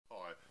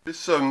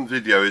This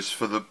video is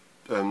for the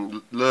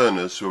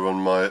learners who are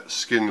on my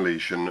skin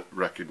lesion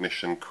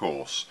recognition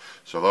course.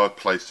 So although I've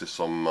placed this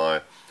on my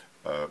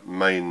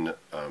main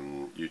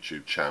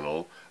YouTube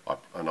channel,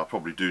 and I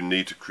probably do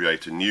need to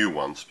create a new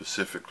one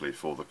specifically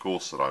for the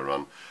course that I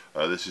run.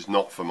 This is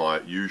not for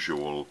my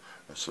usual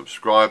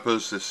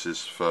subscribers. This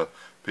is for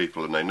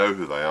people, and they know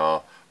who they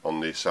are, on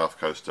the South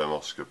Coast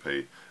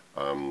Dermoscopy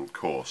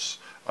course.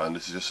 And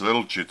this is just a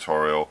little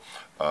tutorial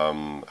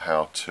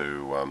how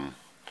to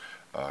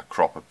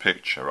crop a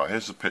picture. Right,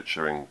 here's the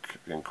picture in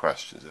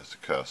question. There's the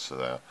cursor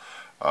there,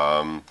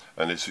 and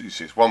it's, you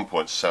see, it's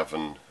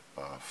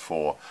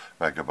 1.74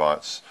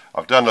 megabytes.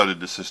 I've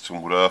downloaded the system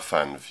called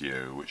Earthan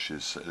View, which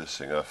is this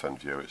thing, Earthan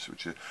View.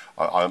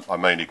 I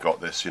mainly got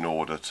this in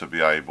order to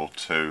be able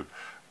to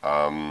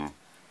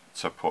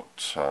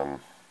put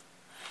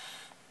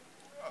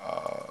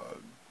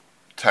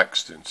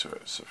text into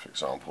it. So, for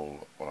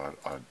example, what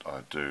I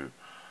do,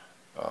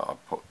 I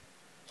put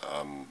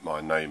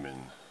my name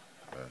in.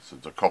 So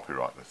the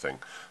copyright the thing.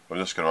 I'm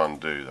just going to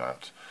undo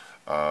that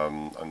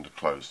and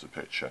close the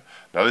picture.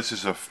 Now this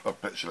is a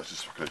picture. Let's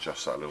just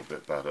adjust that a little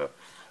bit better.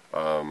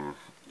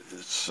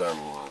 It's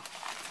not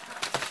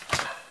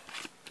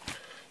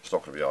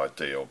going to be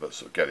ideal, but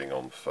sort of getting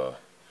on for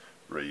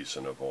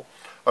reasonable.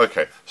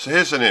 Okay, so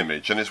here's an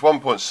image, and it's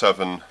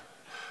 1.7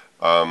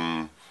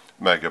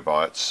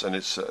 megabytes, and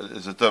it's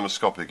a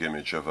dermoscopic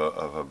image of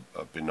a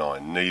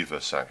benign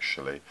nevus,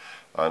 actually.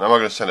 And am I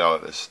going to send it out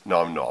like this?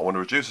 No, I'm not. I want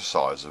to reduce the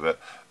size of it,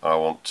 and I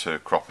want to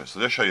crop it. So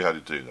let's show you how to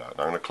do that.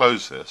 Now I'm going to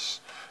close this.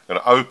 I'm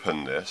going to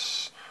open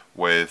this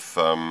with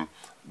the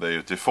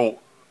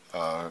default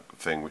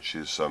thing, which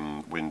is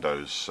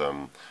Windows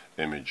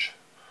image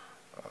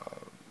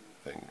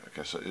thing.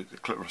 Okay, so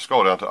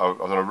scroll down to. I'm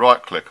going to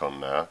right click on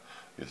there.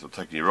 It's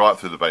taking you right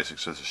through the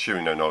basics. So it's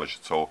assuming no knowledge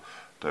at all.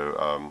 Do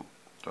I'm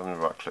going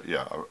to right click.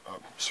 Yeah,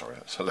 sorry,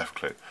 that's a left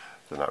click.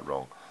 Done that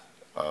wrong.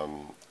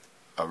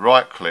 A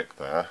right click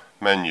there,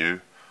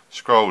 menu,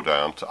 scroll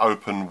down to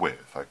open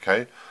with.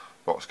 Okay,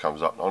 box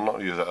comes up. I'm not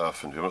going to use that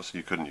Earthan View.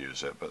 You couldn't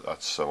use it, but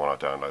that's the one I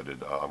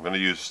downloaded. I'm going to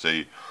use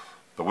the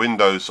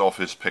Windows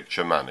Office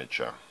Picture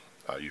Manager.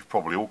 You've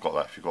probably all got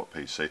that if you've got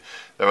PC.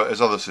 There's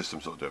other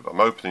systems that do it, but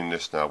I'm opening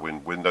this now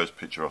with Windows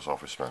Picture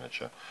Office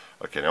Manager.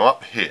 Okay, now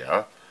up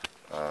here,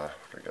 if I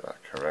get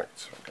that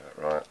correct, I'll get it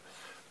right.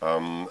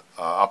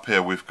 Up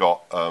here we've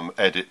got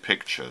edit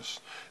pictures.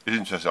 It's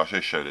interesting. I'll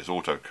just show this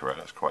autocorrect.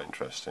 That's quite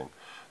interesting.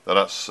 Now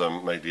that's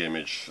made the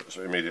image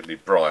immediately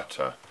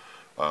brighter.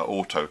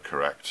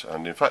 Autocorrect,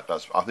 and in fact I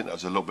think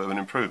that's a little bit of an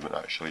improvement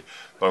actually.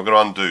 But I'm going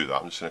to undo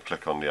that. I'm just going to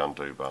click on the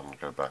undo button and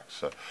go back.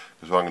 So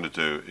because what I'm going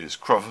to do is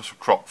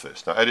crop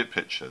this. Now edit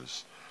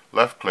pictures.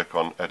 Left click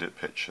on edit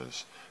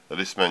pictures. Now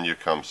this menu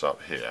comes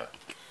up here.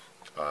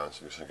 So I'm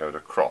just going to go to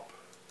crop.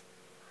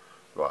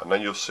 Right, and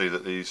then you'll see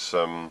that these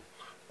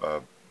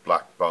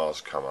black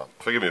bars come up.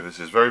 Forgive me if this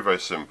is very, very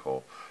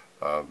simple.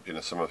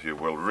 Some of you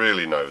will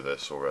really know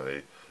this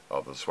already,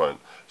 others won't.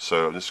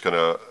 So I'm just going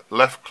to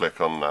left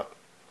click on that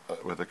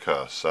with the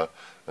cursor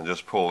and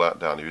just pull that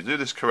down. If you do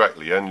this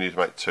correctly, you only need to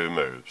make 2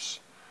 moves.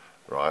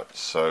 Right,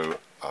 so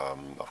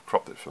I've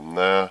cropped it from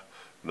there,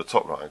 from the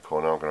top right hand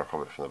corner. I'm going to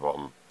crop it from the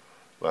bottom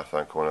left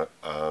hand corner,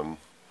 and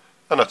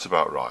that's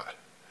about right.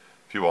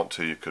 If you want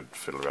to, you could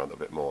fiddle around a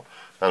bit more.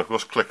 And of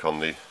course click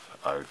on the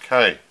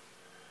OK.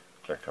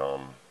 Click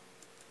on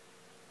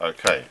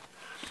OK.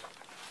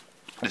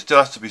 It still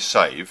has to be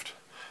saved.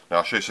 Now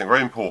I'll show you something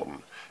very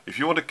important. If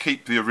you want to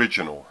keep the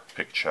original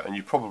picture, and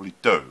you probably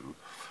do,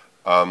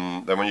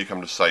 then when you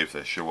come to save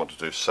this, you'll want to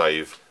do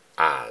Save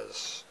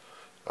As.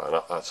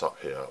 And that's up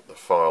here, the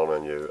File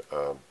menu,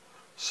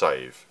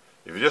 Save.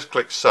 If you just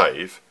click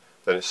Save,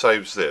 then it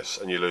saves this,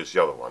 and you lose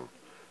the other one.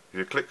 If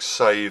you click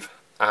Save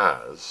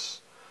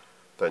As,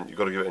 then you've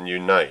got to give it a new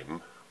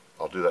name.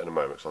 I'll do that in a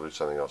moment, because I'll do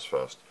something else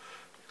first.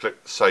 Click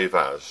Save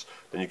As,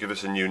 then you give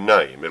this a new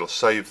name. It'll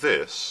save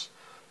this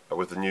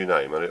with the new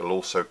name, and it'll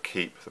also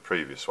keep the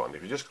previous one.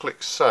 If you just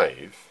click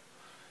Save,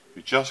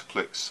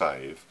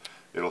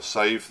 it'll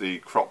save the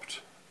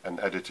cropped and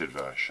edited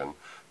version,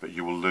 but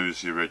you will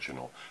lose the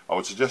original. I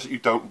would suggest that you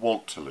don't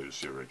want to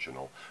lose the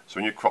original. So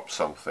when you crop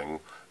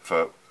something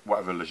for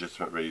whatever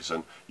legitimate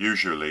reason,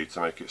 usually to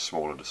make it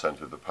smaller to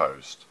center of the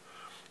post,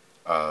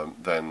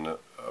 then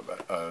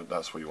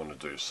that's what you want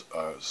to do.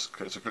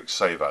 So click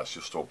Save As.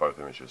 You'll store both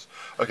images.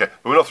 Okay,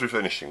 but we're not through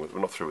finishing.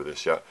 We're not through with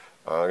this yet.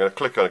 I'm going to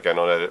click again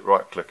on Edit.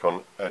 Right click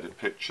on Edit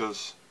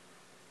Pictures.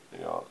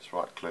 Let's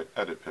right click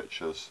Edit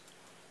Pictures.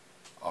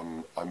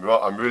 I'm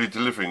really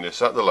delivering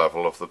this at the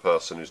level of the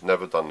person who's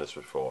never done this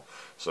before.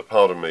 So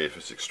pardon me if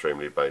it's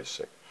extremely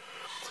basic.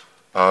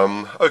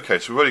 Okay,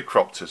 so we've already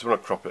cropped it. So I'm going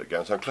to crop it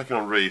again. So I'm clicking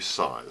on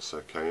Resize.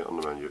 Okay, on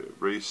the menu,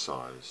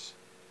 Resize.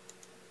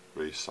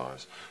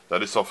 Now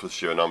this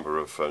offers you a number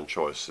of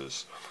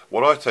choices.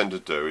 What I tend to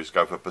do is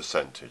go for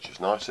percentage. It's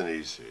nice and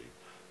easy.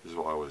 This is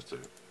what I always do.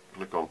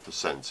 Click on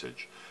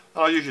percentage.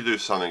 And I usually do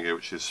something here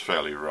which is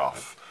fairly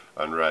rough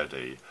and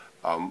ready.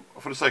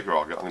 For the sake of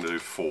argument, I'm going to do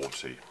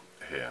 40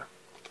 here.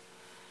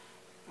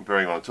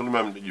 bearing on until the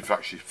moment that you've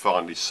actually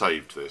finally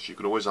saved this, you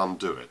can always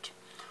undo it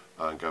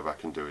and go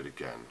back and do it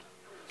again.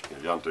 You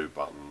know, the undo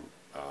button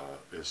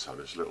is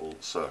this little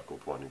circle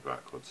pointing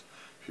backwards.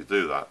 If you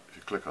do that, if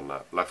you click on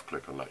that, left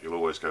click on that, you'll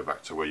always go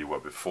back to where you were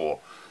before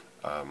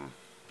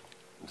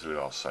until you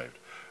are saved.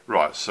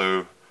 Right, so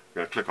I'm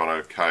going to click on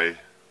OK.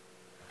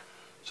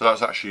 So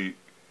that's actually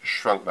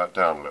shrunk that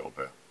down a little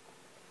bit.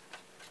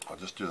 I'll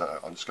just do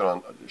that. I'm just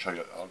going to show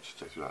you. I'll just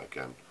take through that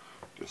again.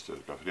 Just to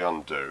go for the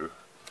undo.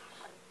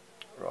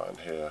 Right, and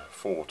here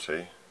 40.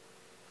 And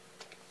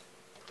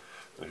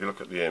if you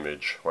look at the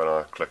image when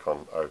I click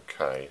on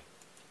OK,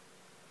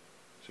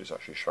 so it's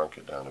actually shrunk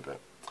it down a bit.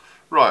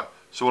 Right,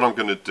 so what I'm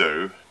going to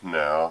do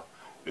now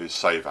is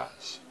save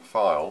as.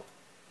 File,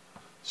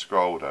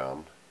 scroll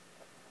down,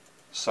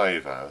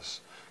 save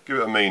as, give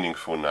it a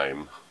meaningful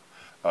name.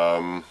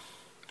 I'm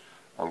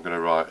going to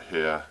write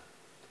here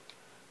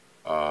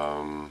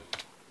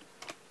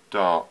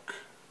dark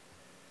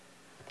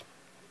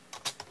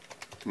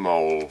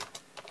mole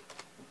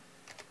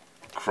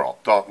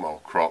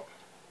crop,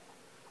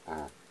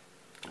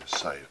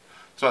 save.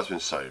 So that's been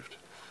saved,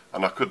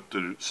 and I could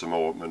do some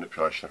more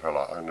manipulation if I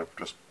like. I'm going to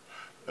just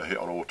hit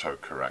on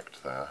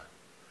autocorrect there.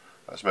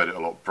 That's made it a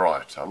lot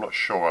brighter. I'm not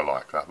sure I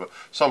like that, but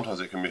sometimes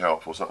it can be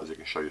helpful. Sometimes it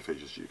can show you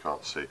features you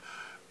can't see.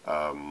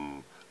 I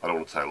don't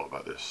want to tell you a lot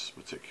about this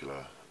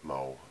particular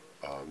mole.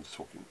 I'm just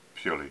talking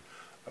purely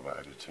about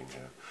editing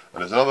here.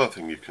 And there's another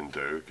thing you can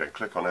do. Again,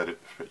 click on edit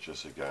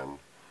pictures again.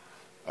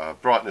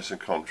 Brightness and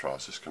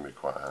contrast. This can be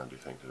quite a handy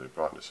thing to do.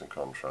 Brightness and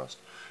contrast.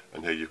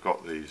 And here you've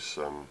got these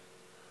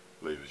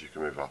levers you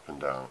can move up and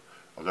down.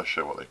 I'll just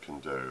show what they can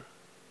do.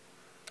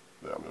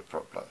 There, I'm going to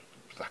put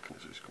blacken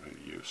it so it's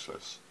completely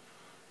useless.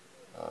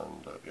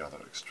 And the other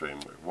extreme,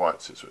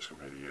 whites it so it's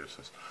completely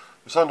useless.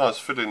 But sometimes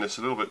fiddling this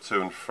a little bit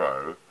to and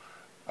fro,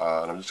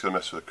 and I'm just going to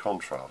mess with the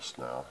contrast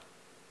now.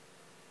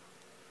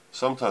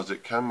 Sometimes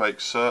it can make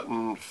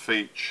certain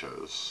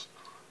features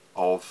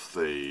of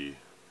the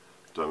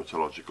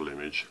dermatological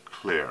image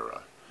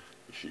clearer.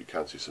 You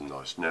can see some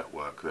nice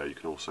network there. You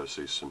can also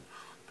see some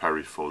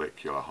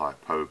perifollicular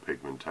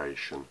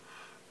hypopigmentation,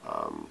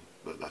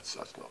 but that's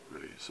not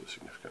really so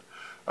significant.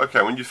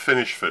 Okay, when you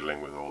finish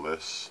fiddling with all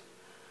this,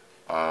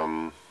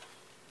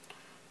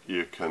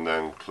 you can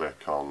then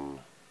click on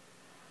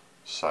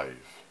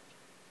save.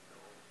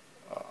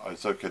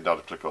 It's okay now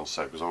to click on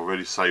save because I've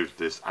already saved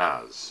this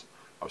as.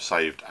 I've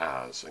saved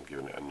as and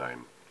given it a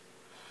name.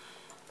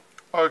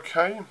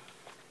 Okay,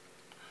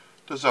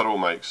 does that all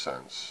make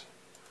sense?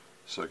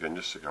 So again,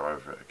 just to go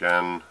over it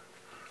again,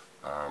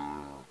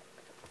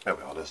 there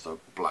we are, there's the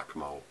black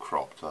mole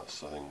cropped, that's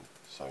the thing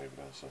saved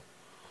there.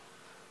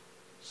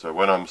 So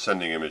when I'm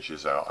sending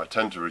images out, I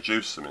tend to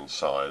reduce them in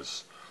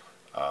size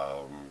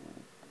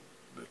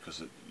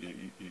because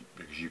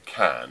you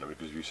can, and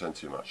because if you send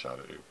too much out,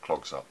 it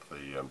clogs up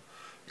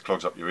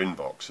your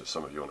inbox.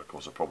 Some of you, of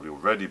course, are probably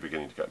already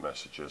beginning to get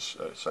messages,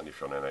 certainly if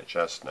you're on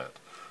NHS net,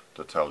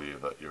 to tell you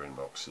that your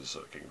inbox is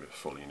getting a bit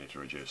full. You need to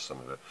reduce some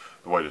of it.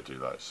 The way to do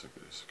that is to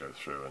go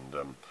through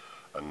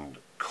and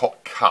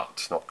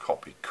cut, not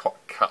copy,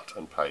 cut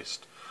and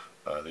paste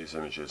these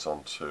images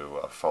onto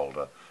a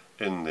folder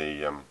in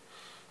the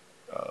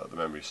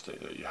memory stick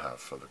that you have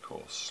for the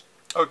course.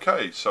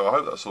 Okay, so I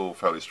hope that's all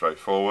fairly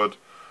straightforward.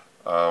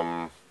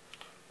 I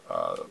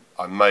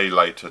may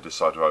later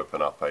decide to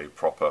open up a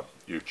proper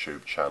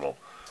YouTube channel,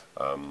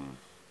 but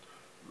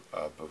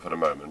for the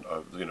moment,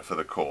 for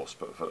the course,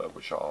 but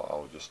which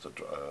I'll just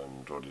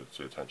draw to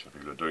the attention of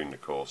people who are doing the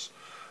course.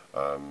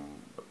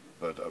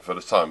 But for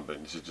the time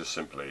being, this is just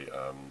simply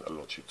a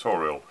little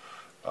tutorial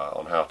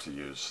on how to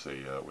use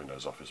the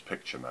Windows Office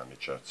Picture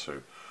Manager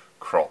to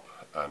crop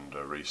and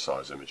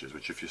resize images,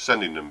 which if you're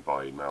sending them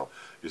by email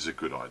is a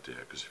good idea,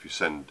 because if you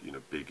send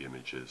big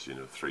images,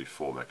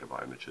 3-4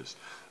 megabyte images,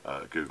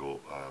 Google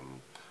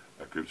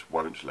groups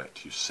won't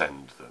let you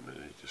send them, and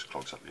it just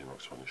clogs up the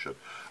inbox when it should.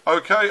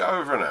 Okay,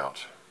 over and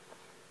out.